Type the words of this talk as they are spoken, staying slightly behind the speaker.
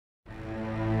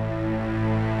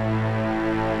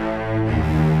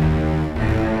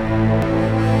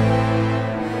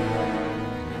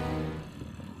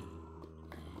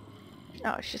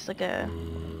it's just like a...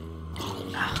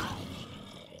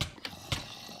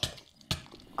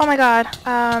 Oh my god.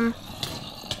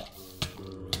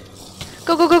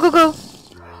 Go, go, go, go, go!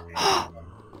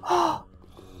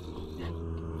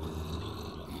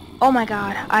 Oh my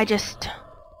god, I just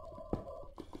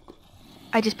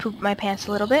pooped my pants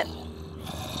a little bit.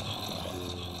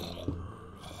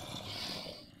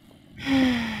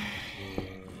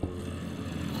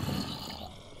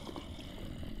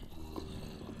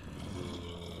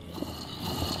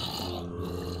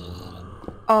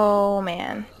 Oh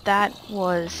man, that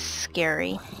was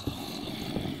scary.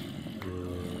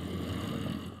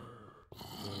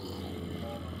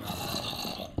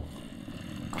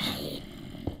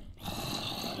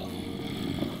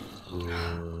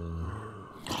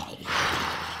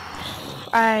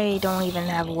 I don't even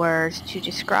have words to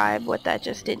describe what that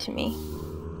just did to me.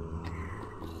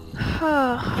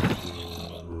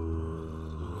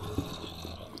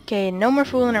 Okay, no more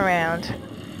fooling around.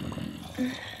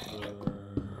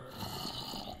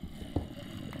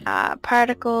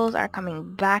 Particles are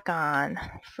coming back on,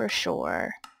 for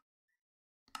sure.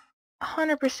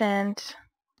 100%.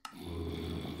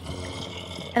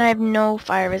 And I have no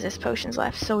fire resist potions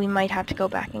left, so we might have to go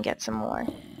back and get some more.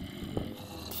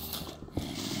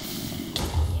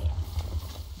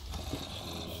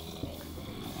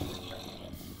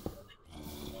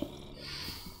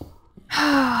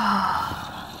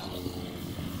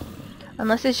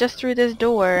 Unless it's just through this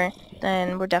door,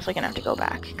 then we're definitely gonna have to go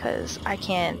back, because I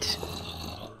can't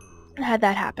have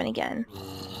that happen again.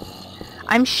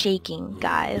 I'm shaking,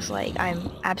 guys. Like,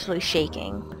 I'm absolutely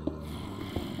shaking.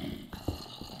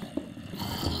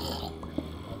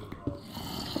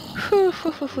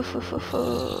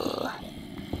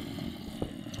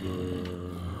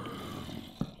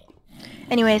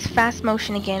 Anyways, fast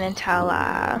motion again until,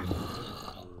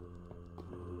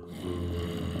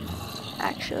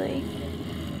 actually...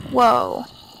 Whoa.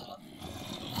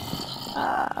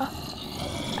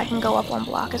 I can go up one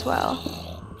block as well.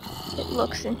 It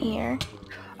looks in here.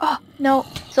 Oh, no!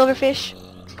 Silverfish!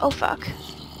 Oh, fuck.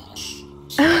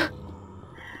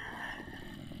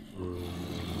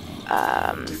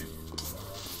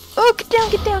 Oh, get down,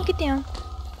 get down, get down!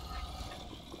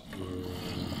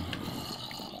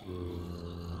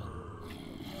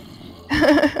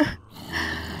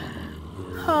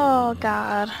 Oh,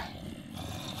 God.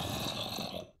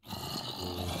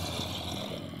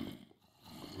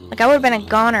 Like, I would have been a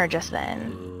goner just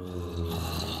then.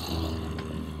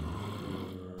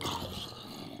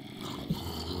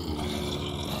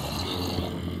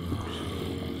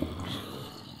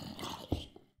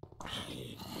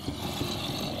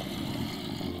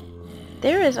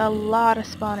 There is a lot of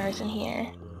spawners in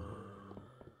here.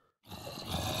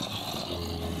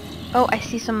 Oh, I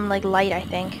see some, like, light, I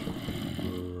think.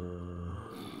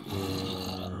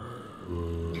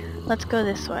 Let's go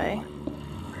this way.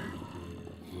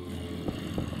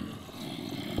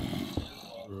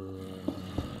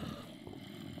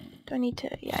 Do I need to...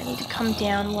 Yeah, I need to come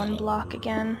down one block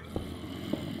again.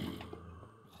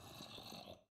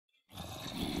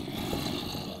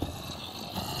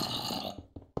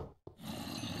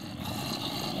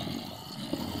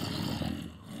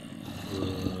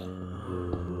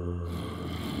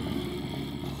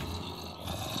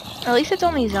 At least it's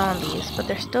only zombies, but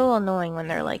they're still annoying when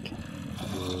they're like...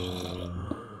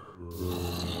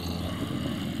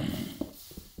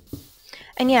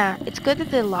 And yeah, it's good that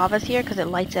the lava's here because it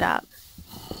lights it up.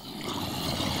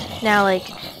 Now, like,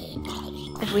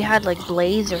 if we had, like,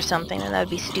 blaze or something, then that would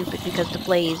be stupid because the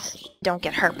blaze don't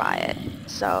get hurt by it.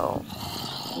 So,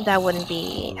 that wouldn't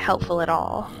be helpful at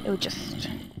all. It would just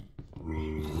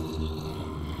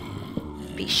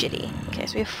be shitty. Okay,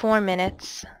 so we have 4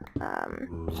 minutes.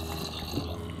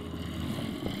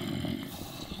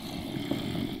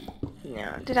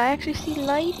 No, did I actually see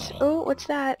light? Oh, what's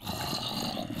that?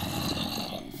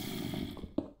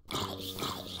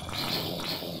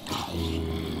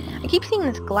 I keep seeing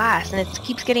this glass, and it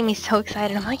keeps getting me so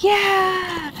excited. I'm like,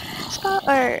 yeah! Or,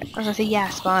 I was gonna say, yeah,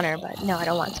 spawner, but no, I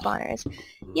don't want spawners.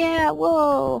 Yeah,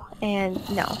 whoa! And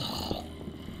no.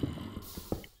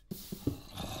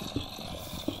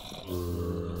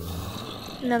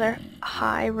 Another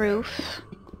high roof.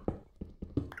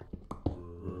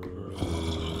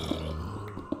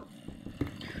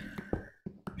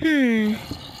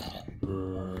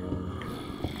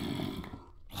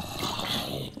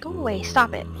 Go away,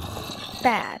 stop it.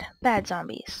 Bad. Bad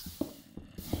zombies.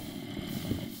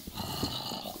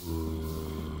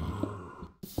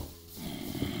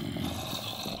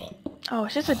 Oh,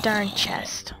 it's just a darn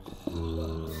chest.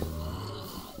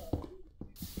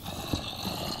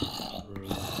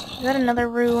 Is that another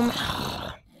room?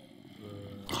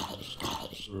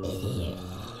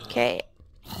 Okay.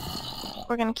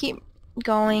 We're gonna keep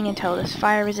going until this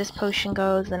fire resist potion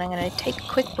goes, then I'm gonna take a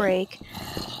quick break,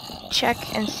 check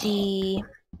and see,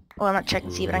 well, not check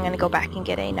and see, but I'm gonna go back and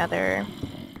get another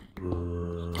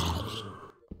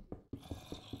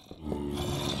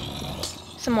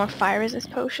some more fire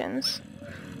resist potions.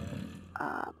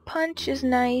 Punch is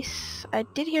nice. I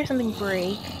did hear something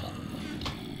break.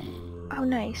 Oh,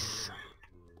 nice.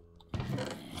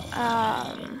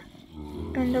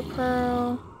 Ender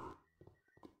Pearl.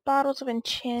 Bottles of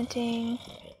enchanting.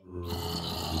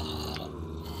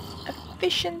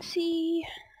 Efficiency.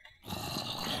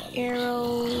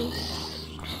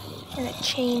 Arrows. And a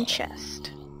chain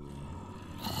chest.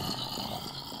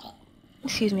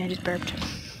 Excuse me, I just burped.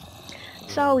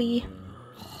 Sorry.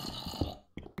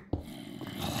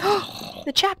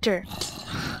 The chapter!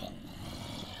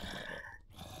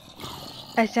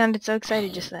 I sounded so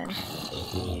excited just then.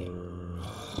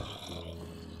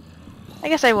 I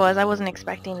guess I was. I wasn't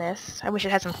expecting this. I wish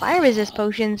it had some fire resist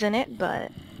potions in it,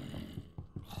 but...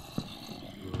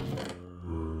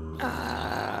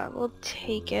 we'll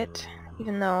take it.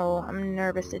 Even though I'm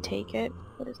nervous to take it.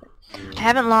 What is it? I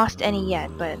haven't lost any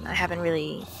yet, but I haven't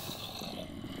really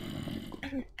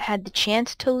had the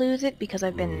chance to lose it because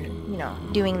I've been, you know,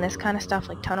 doing this kind of stuff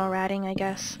like tunnel ratting, I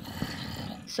guess.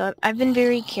 So I've been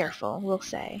very careful, we'll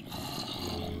say.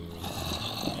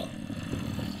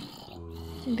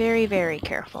 Very, very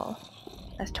careful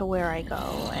as to where I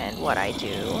go and what I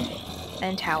do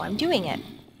and how I'm doing it.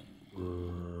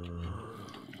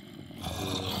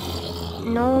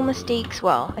 No mistakes.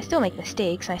 Well, I still make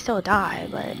mistakes and I still die,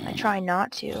 but I try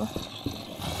not to.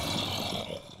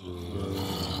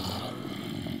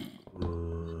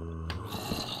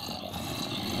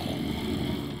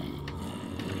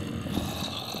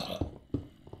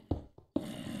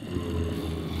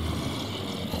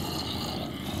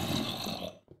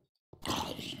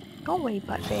 Go away,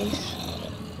 buttface.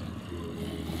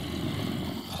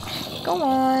 Go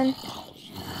on.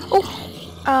 Oh!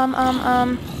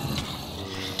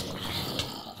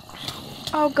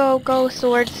 Oh, go,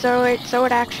 sword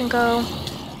action, go.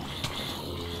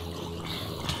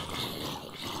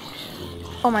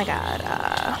 Oh my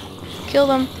god, kill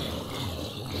them.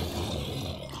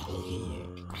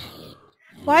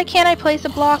 Why can't I place a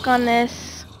block on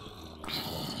this?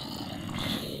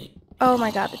 Oh my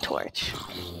god, the torch.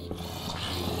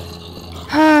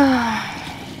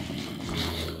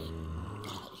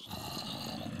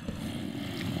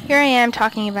 Here I am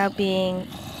talking about being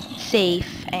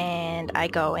safe, and I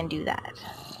go and do that.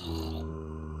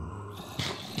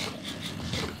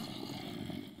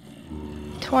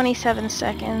 "27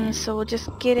 seconds, so we'll just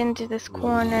get into this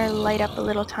corner, light up a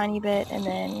little tiny bit, and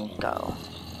then go.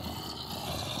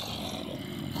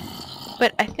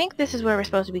 But I think this is where we're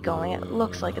supposed to be going. It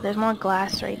looks like it. There's more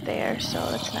glass right there, so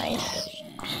that's nice.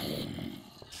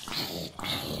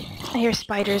 I hear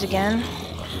spiders again.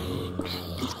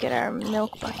 Let's get our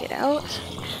milk bucket out.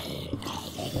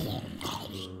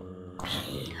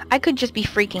 I could just be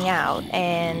freaking out,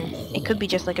 and it could be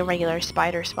just like a regular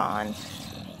spider spawn,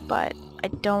 but I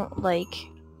don't like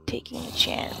taking a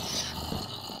chance.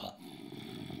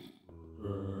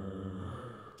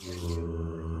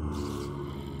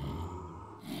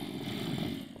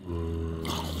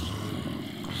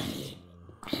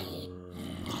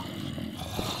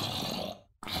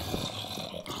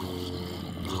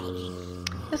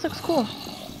 This looks cool.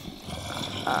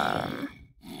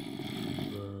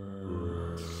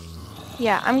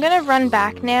 Yeah, I'm gonna run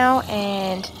back now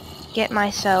and get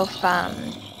myself, let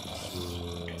me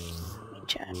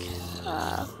check,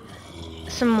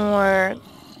 some more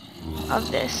of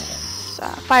this,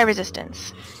 fire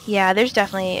resistance. Yeah, there's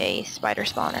definitely a spider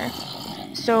spawner.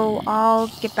 So I'll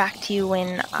get back to you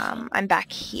when, I'm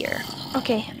back here.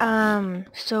 Okay,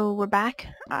 so we're back.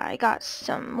 I got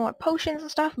some more potions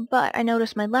and stuff, but I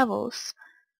noticed my levels.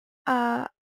 I'm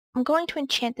going to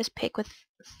enchant this pick with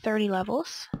 30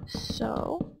 levels,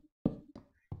 so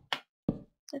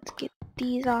let's get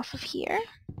these off of here.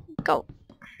 Go.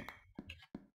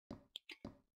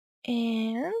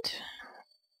 And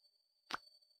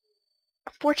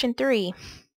Fortune 3.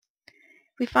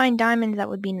 If we find diamonds, that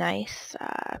would be nice.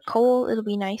 Coal, it'll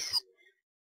be nice.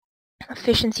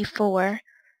 Efficiency 4.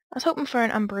 I was hoping for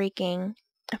an unbreaking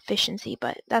efficiency,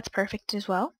 but that's perfect as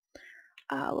well.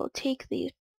 We'll take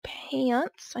these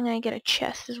pants. I'm gonna get a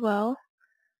chest as well.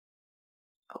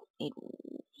 Oh, need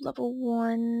level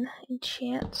 1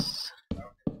 enchants.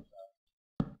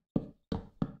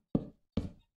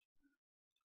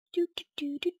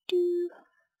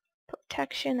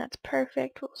 Protection, that's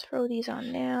perfect. We'll throw these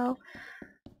on now.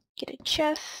 Get a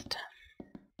chest.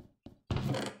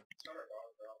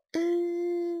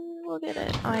 We'll get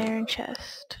an iron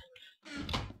chest.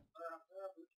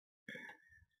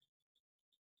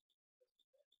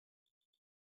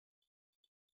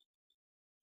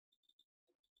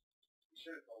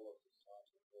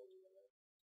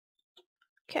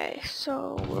 Okay,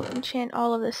 so we'll enchant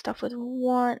all of this stuff with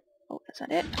one. Oh, that's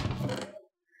not it.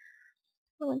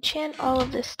 We'll enchant all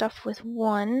of this stuff with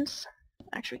ones.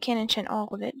 Actually, we can't enchant all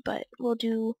of it, but we'll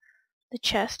do the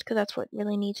chest, because that's what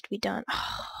really needs to be done.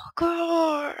 Oh,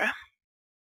 God!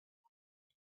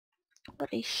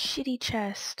 What a shitty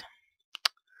chest.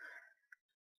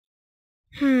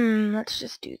 Let's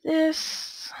just do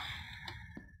this.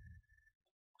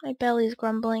 My belly's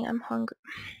grumbling, I'm hungry.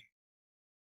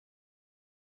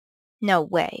 No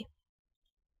way.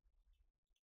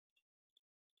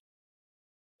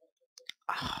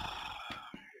 I'm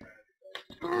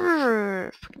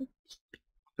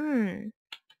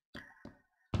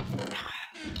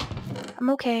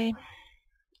okay.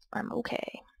 I'm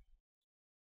okay.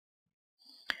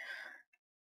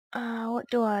 What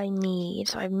do I need?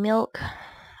 So I have milk.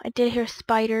 I did hear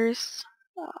spiders.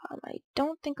 I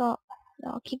don't think I'll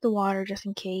keep the water just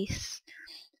in case.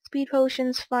 Speed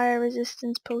potions, fire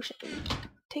resistance potion.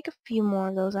 Take a few more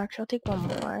of those, actually. I'll take one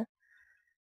more.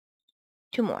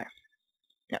 2 more.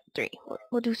 No, 3.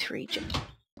 We'll do 3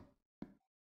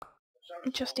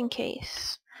 just in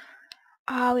case.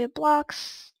 We have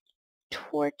blocks,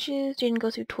 torches. Didn't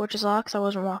go through torches locks. I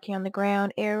wasn't walking on the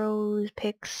ground. Arrows,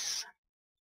 picks.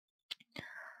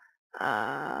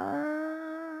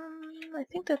 I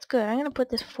think that's good. I'm gonna put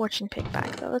this fortune pick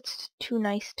back though. That's too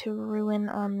nice to ruin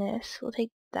on this. We'll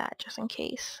take that just in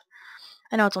case.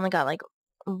 I know it's only got like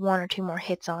 1 or 2 more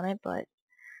hits on it, but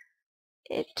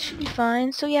it should be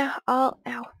fine. So yeah,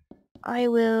 I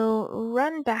will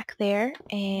run back there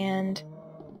and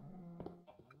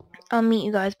I'll meet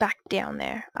you guys back down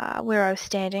there, where I was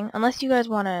standing. Unless you guys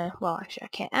wanna, well actually I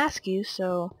can't ask you,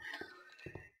 so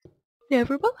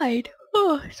never mind.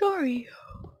 Oh, sorry.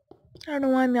 I don't know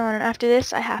why I'm yawning. After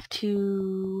this, I have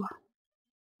to...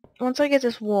 Once I get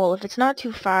this wool, if it's not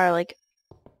too far, like,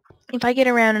 if I get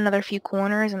around another few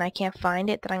corners and I can't find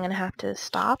it, then I'm gonna have to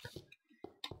stop.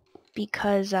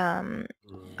 Because, I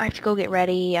have to go get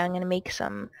ready. I'm gonna make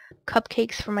some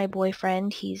cupcakes for my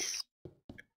boyfriend. He's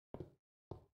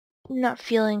not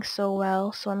feeling so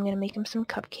well, so I'm gonna make him some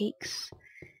cupcakes.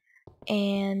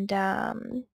 And,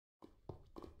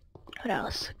 what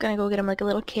else? Gonna go get him like a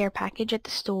little care package at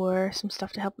the store, some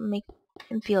stuff to help make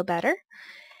him feel better.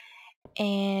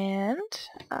 And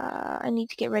I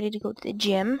need to get ready to go to the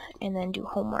gym and then do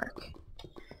homework.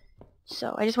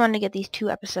 So I just wanted to get these 2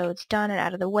 episodes done and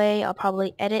out of the way. I'll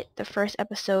probably edit the first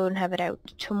episode and have it out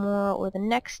tomorrow or the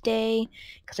next day,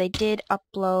 because I did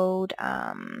upload,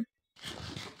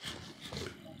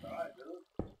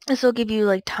 this will give you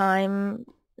like time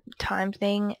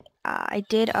thing. I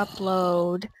did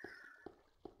upload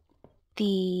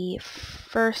the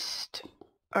first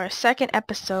or second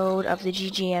episode of the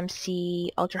GGMC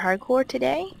Ultra Hardcore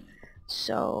today,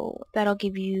 so that'll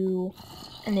give you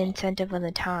an incentive on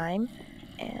the time.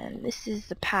 And this is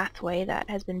the pathway that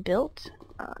has been built.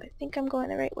 I think I'm going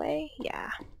the right way. Yeah.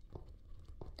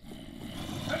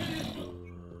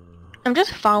 I'm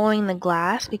just following the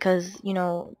glass because, you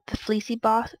know, the fleecy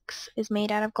box is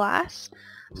made out of glass,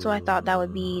 so I thought that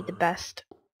would be the best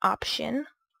option.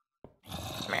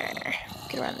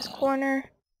 Get around this corner.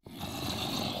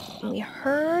 We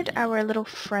heard our little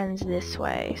friends this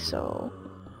way, so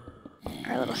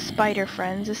our little spider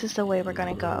friends, this is the way we're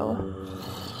gonna go.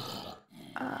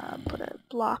 Put a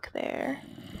block there.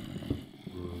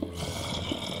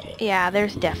 Yeah,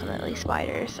 there's definitely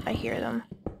spiders. I hear them.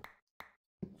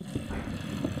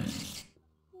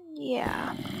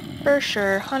 Yeah, for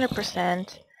sure,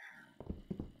 100%.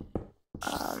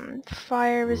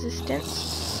 Fire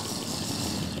resistance.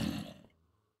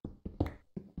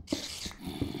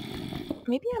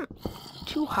 Maybe I'm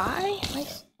too high?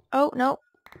 Oh, no.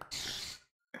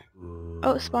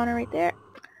 Oh, spawner right there.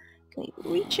 Can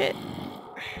we reach it?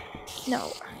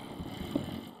 No.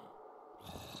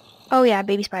 Oh yeah,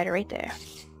 baby spider right there.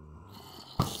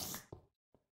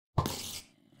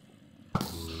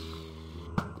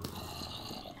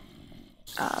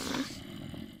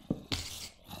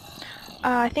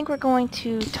 I think we're going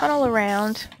to tunnel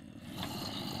around.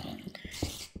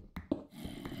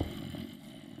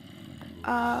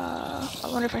 I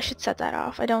wonder if I should set that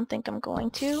off. I don't think I'm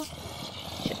going to.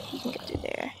 Shit, you can get through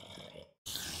there.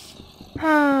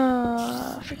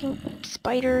 Freaking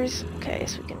spiders. Okay,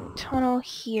 so we can tunnel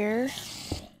here.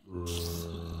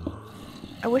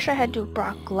 I wish I had to have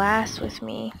brought glass with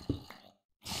me.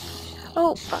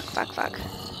 Oh, fuck.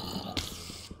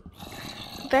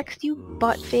 Vex, you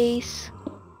butt face.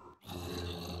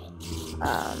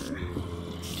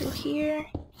 Through here.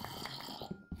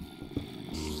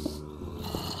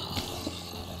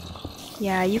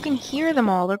 Yeah, you can hear them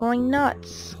all. They're going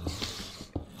nuts.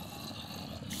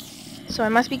 So I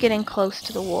must be getting close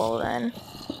to the wall then.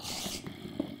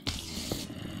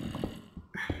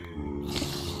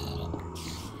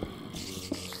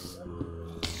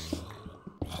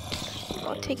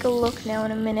 I'll take a look now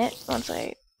in a minute once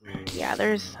I... Yeah,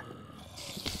 there's...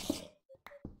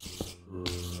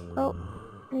 Oh,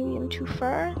 maybe I'm too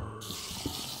far?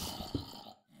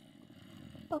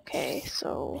 Okay,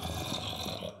 so...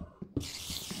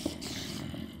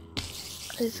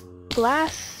 There's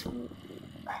glass...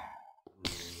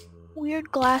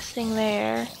 Weird glass thing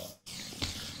there.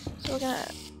 So we're gonna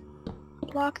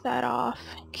block that off.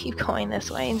 Keep going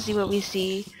this way and see what we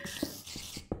see.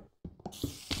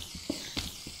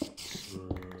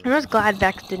 I'm just glad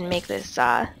Vex didn't make this,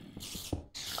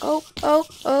 Oh.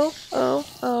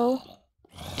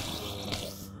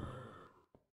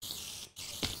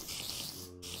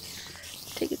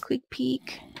 Take a quick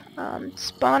peek.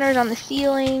 Spawners on the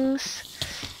ceilings.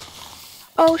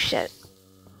 Oh shit.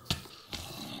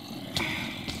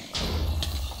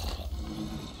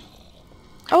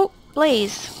 Oh,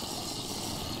 blaze.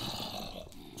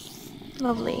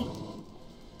 Lovely.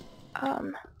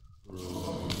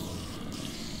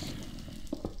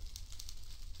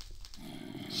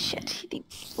 Shit, he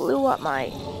blew up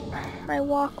my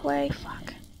walkway.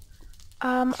 Fuck.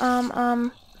 What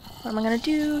am I gonna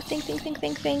do?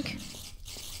 Think.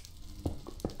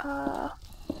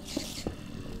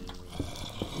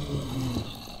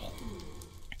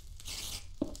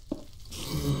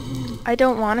 I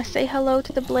don't want to say hello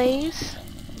to the blaze.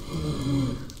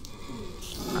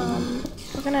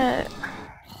 We're gonna...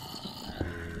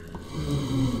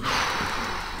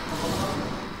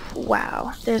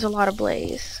 Wow, there's a lot of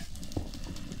blaze.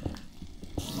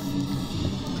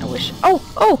 I wish...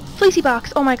 Oh! Fleecy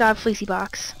box! Oh my god, fleecy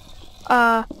box.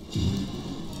 Oh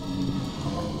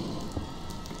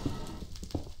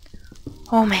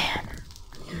man.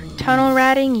 Tunnel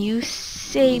ratting, you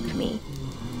saved me.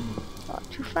 Not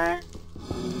too far.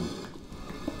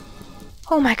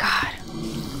 Oh my god.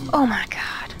 Oh my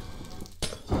god.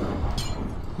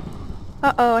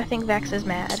 Uh-oh, I think Vex is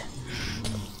mad.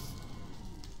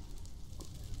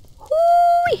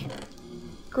 Whoo-wee!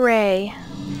 Gray.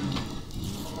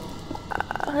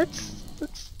 Let's...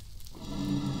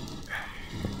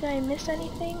 Did I miss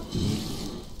anything?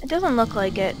 It doesn't look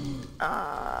like it.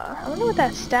 I wonder what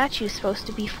that statue's supposed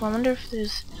to be for. I wonder if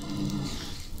there's...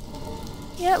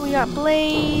 Yeah, we got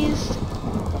blaze,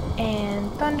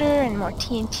 and thunder, and more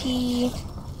TNT,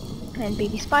 and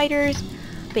baby spiders.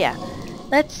 But yeah,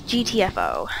 let's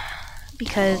GTFO.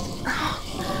 Because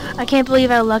I can't believe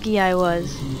how lucky I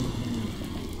was.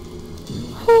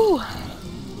 Whew!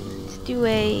 Let's do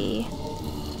a...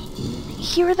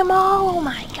 Hear them all! Oh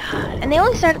my god! And they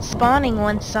only started spawning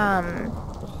once,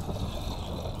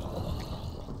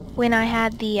 when I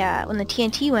had the, when the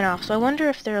TNT went off, so I wonder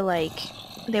if they're like,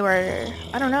 they were,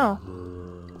 I don't know.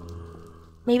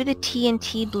 Maybe the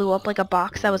TNT blew up like a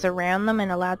box that was around them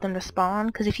and allowed them to spawn,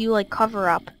 because if you like cover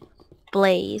up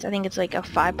blaze, I think it's like a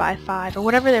 5x5, or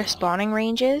whatever their spawning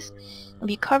range is, if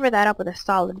you cover that up with a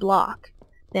solid block,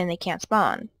 then they can't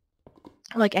spawn,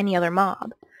 like any other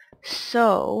mob.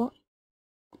 So,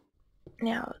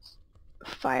 now,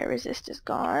 fire resist is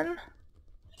gone.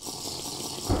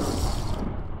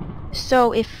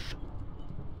 So if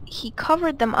he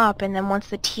covered them up and then once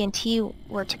the TNT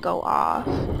were to go off...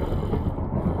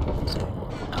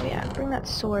 Oh yeah, bring that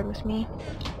sword with me.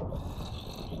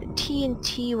 The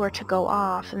TNT were to go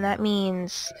off, and that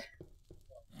means...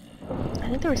 I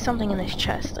think there was something in this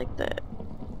chest, like the...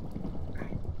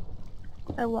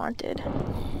 I wanted.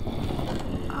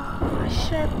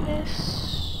 Sharpness...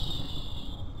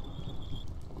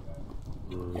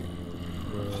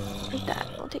 Take that,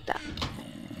 we'll take that.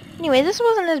 Anyway, this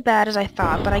wasn't as bad as I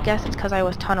thought, but I guess it's because I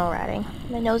was tunnel ratting.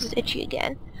 My nose is itchy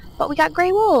again. But we got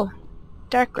gray wool!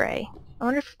 Dark gray. I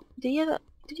wonder if... Did you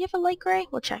have a light gray?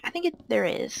 We'll check. I think there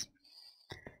is.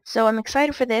 So I'm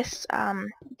excited for this.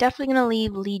 Definitely gonna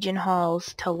leave Legion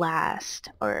Halls to last.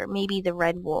 Or maybe the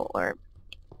red wool. Or...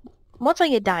 Once I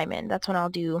get diamond, that's when I'll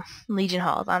do Legion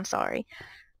Halls. I'm sorry.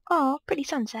 Oh, pretty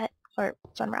sunset. Or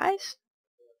sunrise?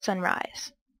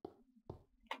 Sunrise.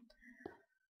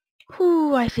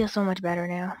 Whew, I feel so much better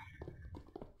now.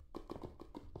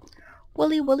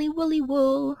 Woolly, woolly, woolly,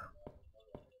 wool.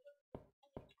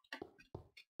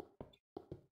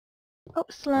 Oh,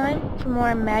 slime for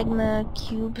more magma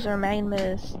cubes or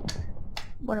magmas,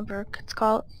 whatever it's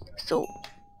called. So,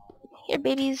 here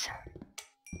babies.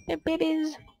 Hey,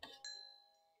 babies.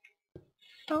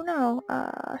 Oh no,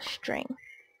 string.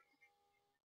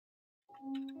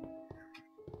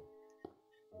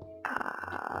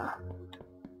 I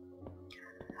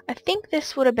think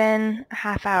this would have been a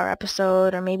half-hour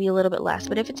episode, or maybe a little bit less,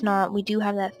 but if it's not, we do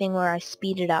have that thing where I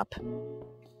speed it up.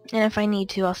 And if I need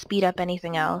to, I'll speed up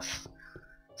anything else.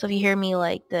 So if you hear me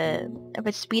like if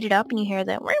it's speeded up and you hear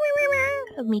the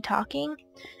of me talking,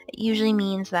 it usually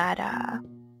means that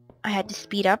I had to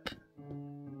speed up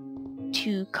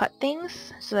to cut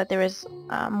things so that there was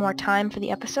more time for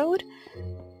the episode.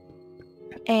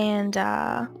 And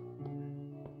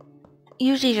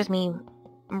usually just me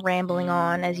rambling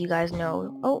on, as you guys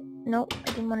know. Oh, no,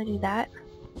 I didn't want to do that.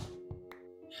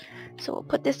 So we'll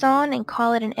put this on and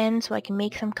call it an end so I can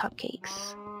make some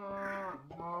cupcakes.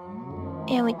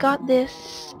 And we got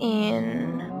this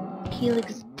in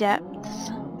Helix Depths.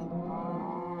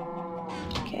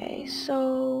 Okay,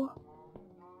 so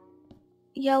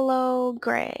yellow,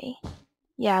 gray.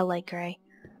 Yeah, I like gray.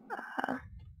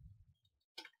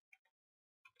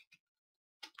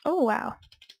 Oh, wow.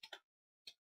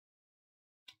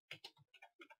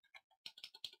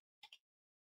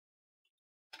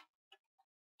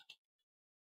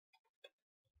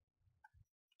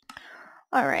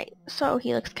 Alright, so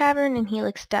Helix Cavern and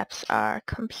Helix Depths are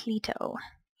completo.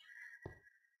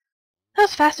 That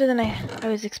was faster than I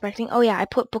was expecting. Oh yeah, I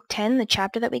put book 10, the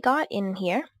chapter that we got, in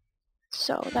here.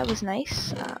 So that was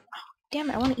nice. Oh, damn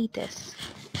it, I want to eat this.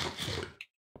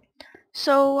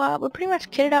 So we're pretty much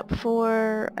kitted up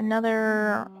for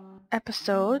another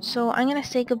episode. So I'm going to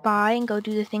say goodbye and go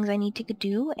do the things I need to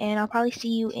do. And I'll probably see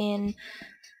you in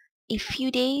a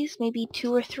few days, maybe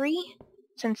 2 or 3.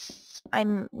 Since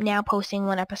I'm now posting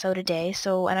 1 episode a day.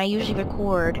 And I usually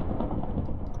record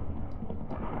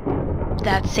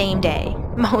that same day,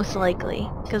 most likely,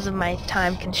 because of my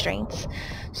time constraints.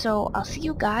 So I'll see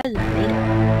you guys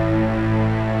later.